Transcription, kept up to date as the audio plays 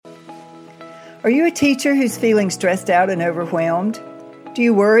Are you a teacher who's feeling stressed out and overwhelmed? Do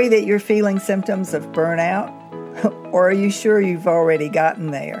you worry that you're feeling symptoms of burnout? Or are you sure you've already gotten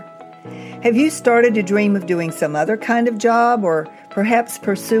there? Have you started to dream of doing some other kind of job or perhaps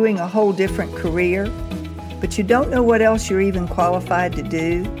pursuing a whole different career? But you don't know what else you're even qualified to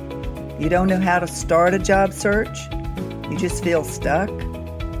do? You don't know how to start a job search? You just feel stuck?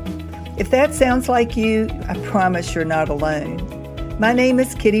 If that sounds like you, I promise you're not alone. My name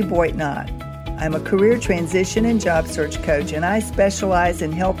is Kitty Boitnott. I'm a career transition and job search coach, and I specialize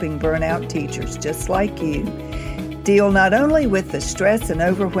in helping burnout teachers just like you deal not only with the stress and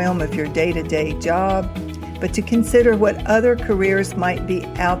overwhelm of your day-to-day job, but to consider what other careers might be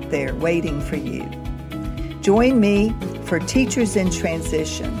out there waiting for you. Join me for Teachers in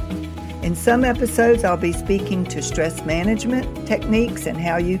Transition. In some episodes, I'll be speaking to stress management techniques and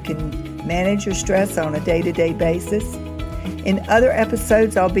how you can manage your stress on a day-to-day basis. In other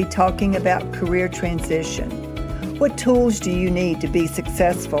episodes, I'll be talking about career transition. What tools do you need to be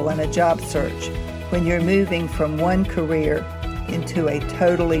successful in a job search when you're moving from one career into a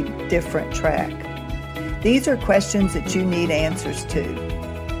totally different track? These are questions that you need answers to,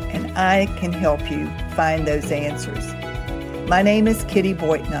 and I can help you find those answers. My name is Kitty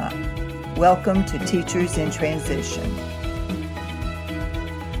Boitnott. Welcome to Teachers in Transition.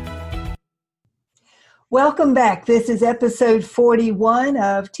 Welcome back. This is episode 41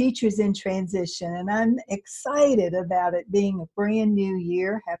 of Teachers in Transition, and I'm excited about it being a brand new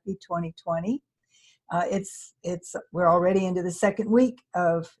year. Happy 2020. We're already into the second week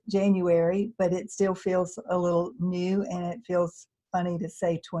of January, but it still feels a little new, and it feels funny to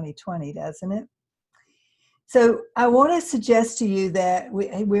say 2020, doesn't it? So I want to suggest to you that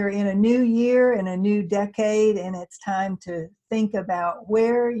we're in a new year and a new decade, and it's time to think about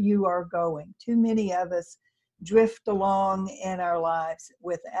where you are going. Too many of us drift along in our lives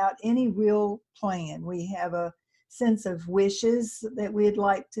without any real plan. We have a sense of wishes that we'd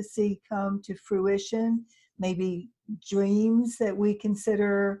like to see come to fruition, maybe dreams that we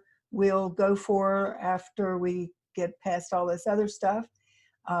consider we'll go for after we get past all this other stuff.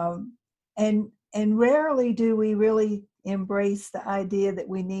 And rarely do we really embrace the idea that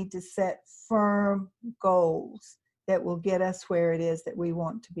we need to set firm goals that will get us where it is that we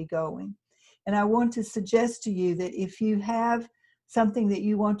want to be going. And I want to suggest to you that if you have something that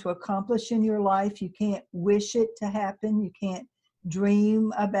you want to accomplish in your life, you can't wish it to happen. You can't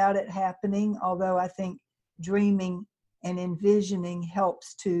dream about it happening, although I think dreaming and envisioning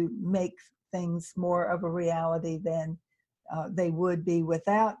helps to make things more of a reality than they would be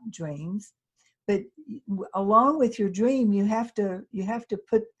without dreams. But along with your dream, you have to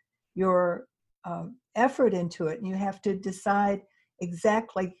put your effort into it, and you have to decide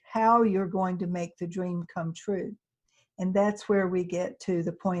exactly how you're going to make the dream come true. And that's where we get to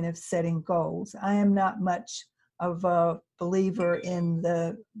the point of setting goals. I am not much of a believer in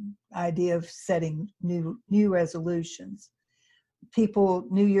the idea of setting new resolutions.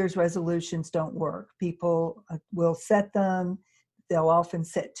 New Year's resolutions don't work. People will set them. They'll often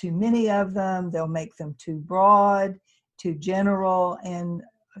set too many of them. They'll make them too broad, too general, and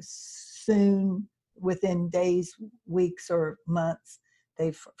soon, within days, weeks, or months,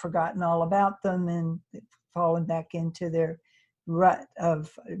 they've forgotten all about them and fallen back into their rut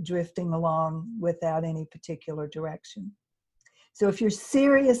of drifting along without any particular direction. So if you're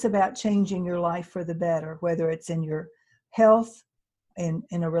serious about changing your life for the better, whether it's in your health, in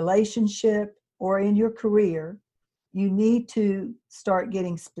a relationship, or in your career, you need to start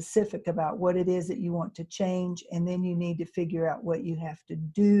getting specific about what it is that you want to change, and then you need to figure out what you have to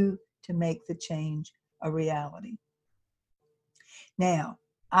do to make the change a reality. Now,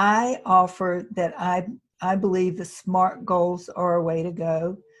 I offer that I believe the SMART goals are a way to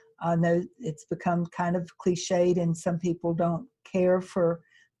go. I know it's become kind of cliched, and some people don't care for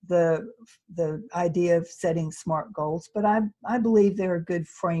the idea of setting SMART goals, but I believe they're a good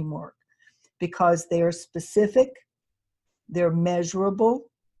framework because they're specific, they're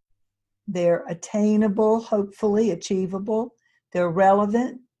measurable, they're attainable, hopefully achievable, they're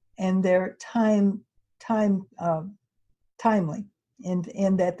relevant, and they're timely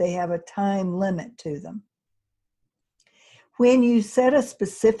in that they have a time limit to them. When you set a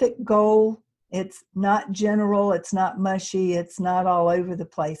specific goal, it's not general, it's not mushy, it's not all over the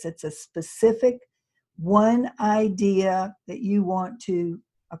place. It's a specific one idea that you want to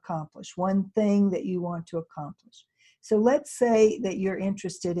accomplish, one thing that you want to accomplish. So let's say that you're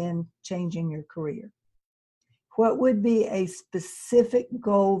interested in changing your career. What would be a specific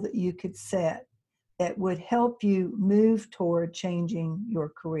goal that you could set that would help you move toward changing your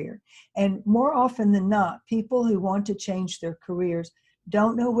career? And more often than not, people who want to change their careers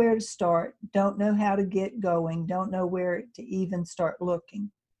don't know where to start, don't know how to get going, don't know where to even start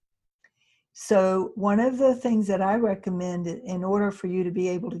looking. So one of the things that I recommend in order for you to be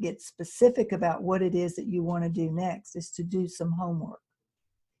able to get specific about what it is that you want to do next is to do some homework.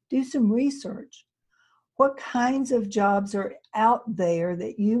 Do some research. What kinds of jobs are out there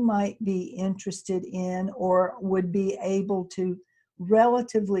that you might be interested in or would be able to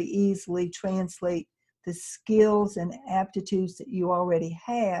relatively easily translate the skills and aptitudes that you already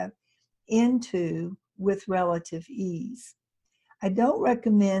have into with relative ease? I don't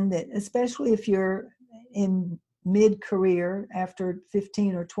recommend that, especially if you're in mid-career after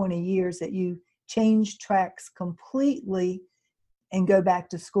 15 or 20 years, that you change tracks completely and go back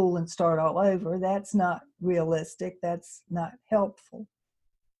to school and start all over. That's not realistic. That's not helpful.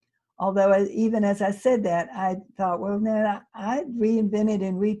 Although even as I said that, I thought, well, no, I reinvented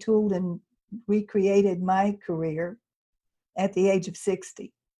and retooled and recreated my career at the age of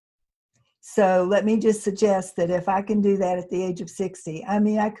 60. So let me just suggest that if I can do that at the age of 60, I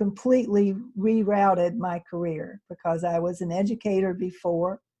mean, I completely rerouted my career because I was an educator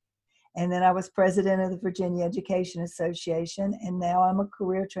before, and then I was president of the Virginia Education Association, and now I'm a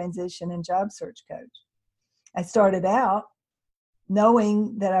career transition and job search coach. I started out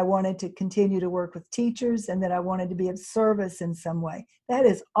knowing that I wanted to continue to work with teachers and that I wanted to be of service in some way. That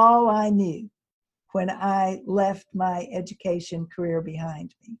is all I knew when I left my education career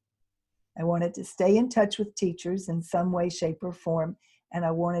behind me. I wanted to stay in touch with teachers in some way, shape, or form, and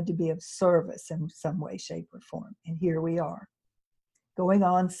I wanted to be of service in some way, shape, or form. And here we are, going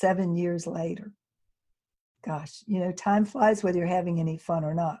on 7 years later. Gosh, you know, time flies whether you're having any fun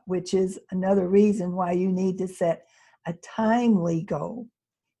or not, which is another reason why you need to set a timely goal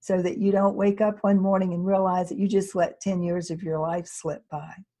so that you don't wake up one morning and realize that you just let 10 years of your life slip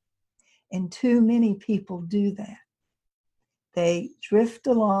by. And too many people do that. They drift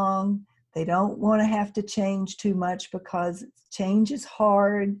along. They don't want to have to change too much because change is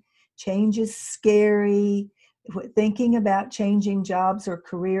hard, change is scary. Thinking about changing jobs or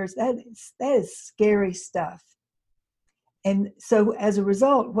careers, that is scary stuff. And so as a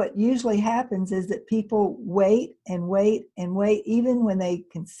result, what usually happens is that people wait and wait and wait, even when they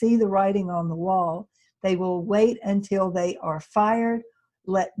can see the writing on the wall. They will wait until they are fired,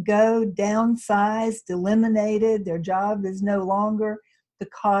 let go, downsized, eliminated, their job is no longer,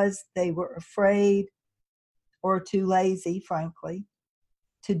 because they were afraid or too lazy, frankly,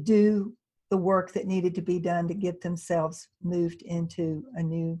 to do the work that needed to be done to get themselves moved into a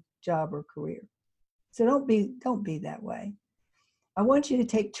new job or career. So don't be that way. I want you to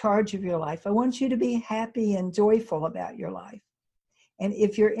take charge of your life. I want you to be happy and joyful about your life. And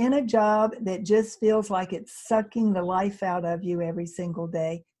if you're in a job that just feels like it's sucking the life out of you every single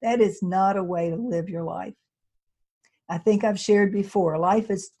day, that is not a way to live your life. I think I've shared before,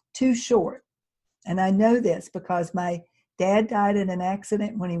 life is too short. And I know this because my dad died in an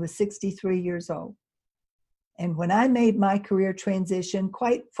accident when he was 63 years old. And when I made my career transition,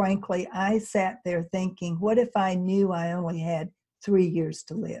 quite frankly, I sat there thinking, what if I knew I only had 3 years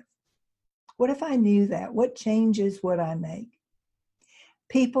to live? What if I knew that? What changes would I make?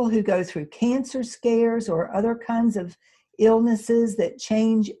 People who go through cancer scares or other kinds of illnesses that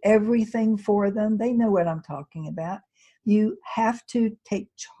change everything for them, they know what I'm talking about. You have to take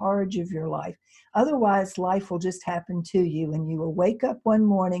charge of your life. Otherwise, life will just happen to you, and you will wake up one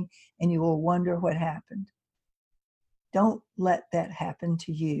morning and you will wonder what happened. Don't let that happen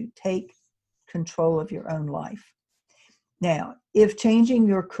to you. Take control of your own life. Now, if changing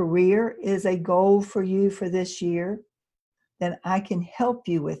your career is a goal for you for this year, then I can help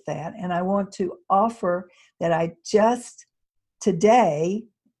you with that. And I want to offer that I just today,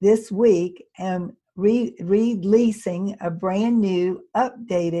 this week, am releasing a brand new,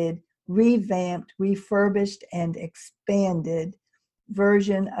 updated, revamped, refurbished, and expanded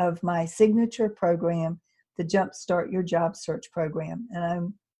version of my signature program, the Jumpstart Your Job Search Program. And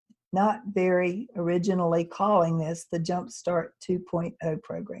I'm not very originally calling this the Jumpstart 2.0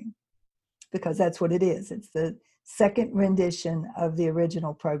 program, because that's what it is. It's the second rendition of the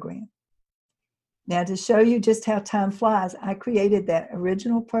original program. Now, to show you just how time flies, I created that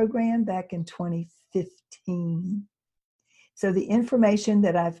original program back in 2015. So the information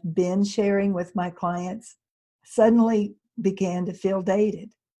that I've been sharing with my clients suddenly began to feel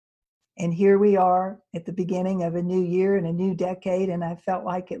dated. And here we are at the beginning of a new year and a new decade, and I felt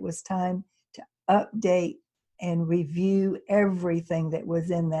like it was time to update and review everything that was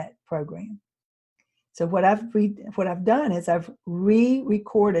in that program. So what I've done is I've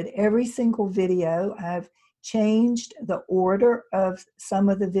re-recorded every single video. I've changed the order of some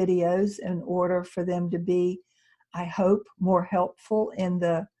of the videos in order for them to be I hope, more helpful in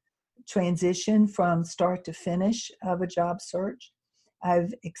the transition from start to finish of a job search.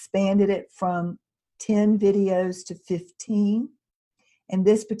 I've expanded it from 10 videos to 15. And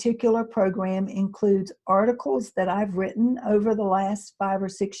this particular program includes articles that I've written over the last 5 or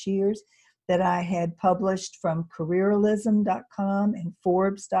 6 years that I had published from careerism.com and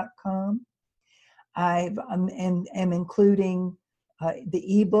Forbes.com. I am including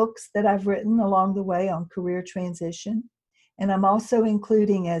the ebooks that I've written along the way on career transition. And I'm also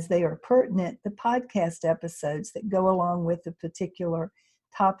including, as they are pertinent, the podcast episodes that go along with the particular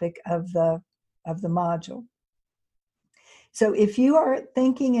topic of the module. So if you are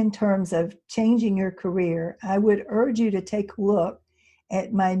thinking in terms of changing your career, I would urge you to take a look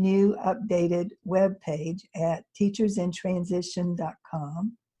at my new updated webpage at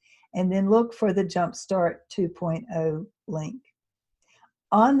teachersintransition.com, and then look for the Jumpstart 2.0 link.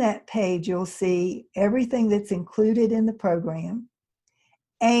 On that page, you'll see everything that's included in the program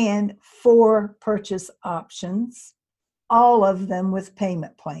and 4 purchase options, all of them with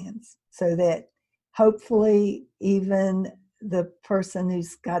payment plans, so that hopefully even the person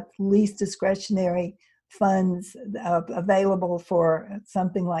who's got least discretionary funds available for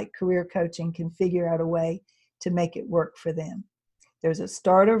something like career coaching can figure out a way to make it work for them. There's a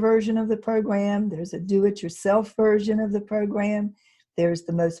starter version of the program. There's a do-it-yourself version of the program. There's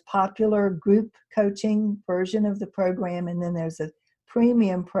the most popular group coaching version of the program. And then there's a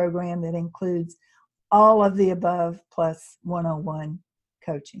premium program that includes all of the above plus one-on-one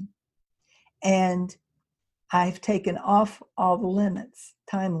coaching. And I've taken off all the limits,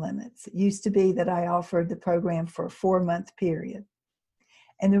 time limits. It used to be that I offered the program for a 4-month period.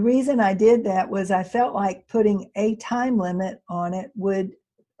 And the reason I did that was I felt like putting a time limit on it would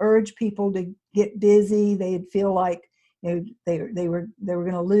urge people to get busy. They'd feel like they were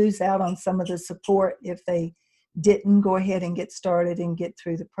going to lose out on some of the support if they didn't go ahead and get started and get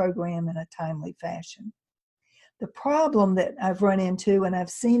through the program in a timely fashion. The problem that I've run into, and I've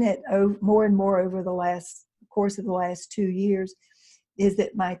seen it more and more over the course of the last 2 years, is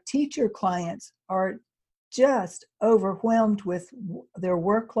that my teacher clients are just overwhelmed with their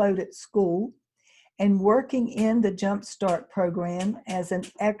workload at school, and working in the Jumpstart program as an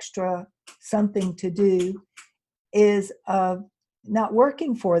extra something to do is not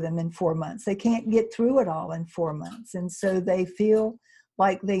working for them in 4 months. They can't get through it all in 4 months. And so they feel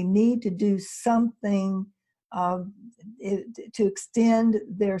like they need to do something to extend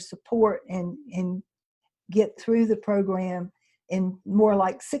their support and get through the program in more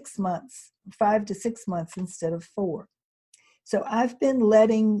like 6 months, 5 to 6 months instead of 4. So I've been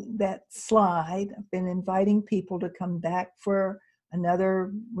letting that slide. I've been inviting people to come back for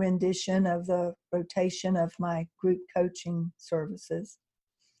another rendition of the rotation of my group coaching services.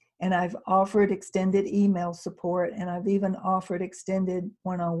 And I've offered extended email support, and I've even offered extended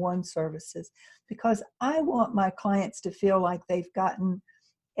one-on-one services, because I want my clients to feel like they've gotten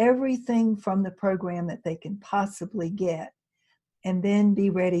everything from the program that they can possibly get, and then be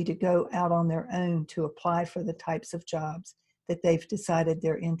ready to go out on their own to apply for the types of jobs that they've decided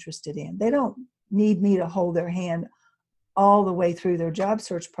they're interested in. They don't need me to hold their hand all the way through their job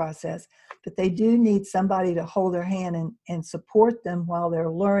search process, but they do need somebody to hold their hand and support them while they're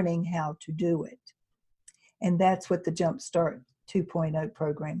learning how to do it. And that's what the Jumpstart 2.0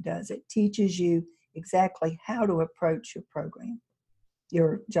 program does. It teaches you exactly how to approach your program,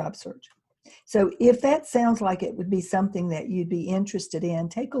 your job search. So if that sounds like it would be something that you'd be interested in,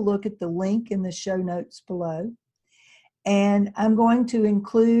 take a look at the link in the show notes below. And I'm going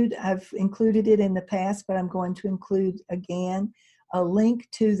to I've included it in the past, but I'm going to include again a link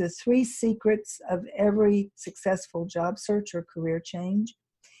to the 3 secrets of every successful job search or career change,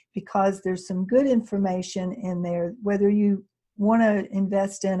 because there's some good information in there, whether you want to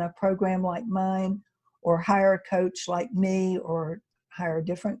invest in a program like mine or hire a coach like me or hire a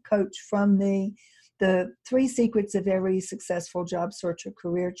different coach from me. The 3 secrets of every successful job search or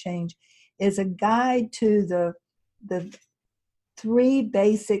career change is a guide to the 3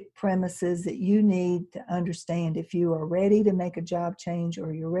 basic premises that you need to understand if you are ready to make a job change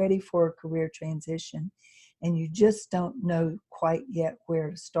or you're ready for a career transition and you just don't know quite yet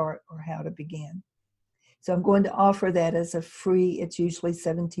where to start or how to begin. So I'm going to offer that as a free, it's usually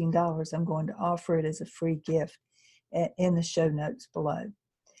 $17. I'm going to offer it as a free gift in the show notes below.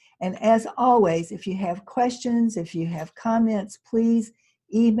 And as always, if you have questions, if you have comments, please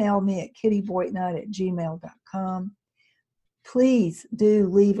email me at kittyboitnight@gmail.com. Please do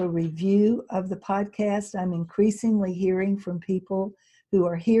leave a review of the podcast. I'm increasingly hearing from people who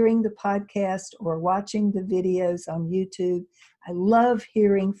are hearing the podcast or watching the videos on YouTube. I love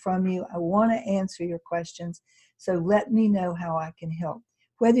hearing from you. I want to answer your questions. So let me know how I can help.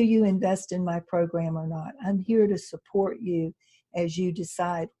 Whether you invest in my program or not, I'm here to support you as you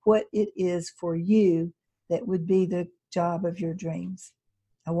decide what it is for you that would be the job of your dreams.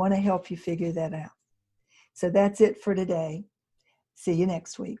 I want to help you figure that out. So that's it for today. See you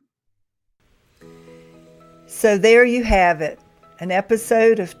next week. So there you have it, an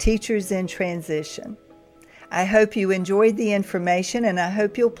episode of Teachers in Transition. I hope you enjoyed the information, and I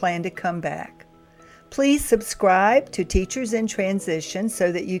hope you'll plan to come back. Please subscribe to Teachers in Transition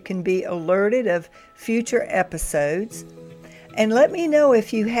so that you can be alerted of future episodes. And let me know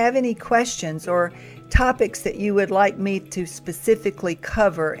if you have any questions or topics that you would like me to specifically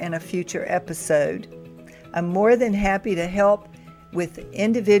cover in a future episode. I'm more than happy to help with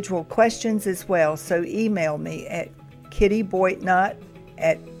individual questions as well, so email me at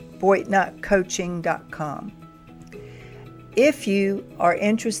kittyboitnott@boitnottcoaching.com. If you are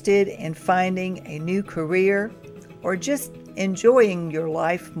interested in finding a new career or just enjoying your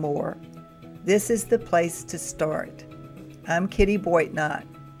life more, this is the place to start. I'm Kitty Boitnott,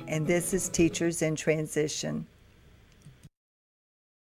 and this is Teachers in Transition.